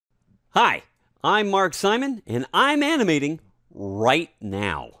Hi, I'm Mark Simon, and I'm animating right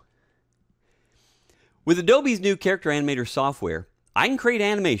now. With Adobe's new Character Animator software, I can create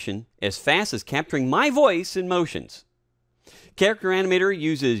animation as fast as capturing my voice and motions. Character Animator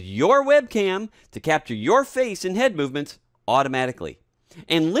uses your webcam to capture your face and head movements automatically,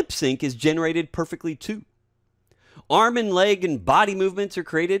 and lip sync is generated perfectly too. Arm and leg and body movements are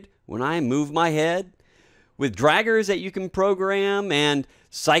created when I move my head, with draggers that you can program and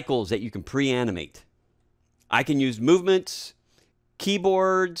cycles that you can pre-animate. I can use movements,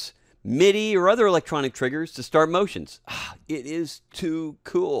 keyboards, MIDI, or other electronic triggers to start motions. It is too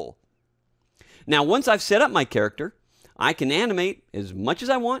cool. Now, once I've set up my character, I can animate as much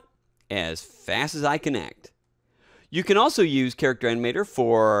as I want, as fast as I can act. You can also use Character Animator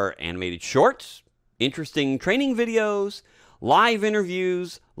for animated shorts, interesting training videos, live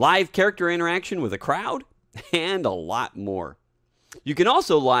interviews, live character interaction with a crowd, and a lot more. You can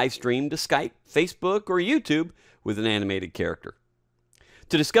also live stream to Skype, Facebook, or YouTube with an animated character.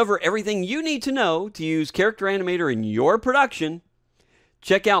 To discover everything you need to know to use Character Animator in your production,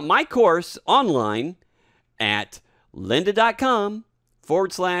 check out my course online at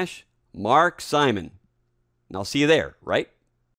lynda.com/Mark Simon. And I'll see you there, right?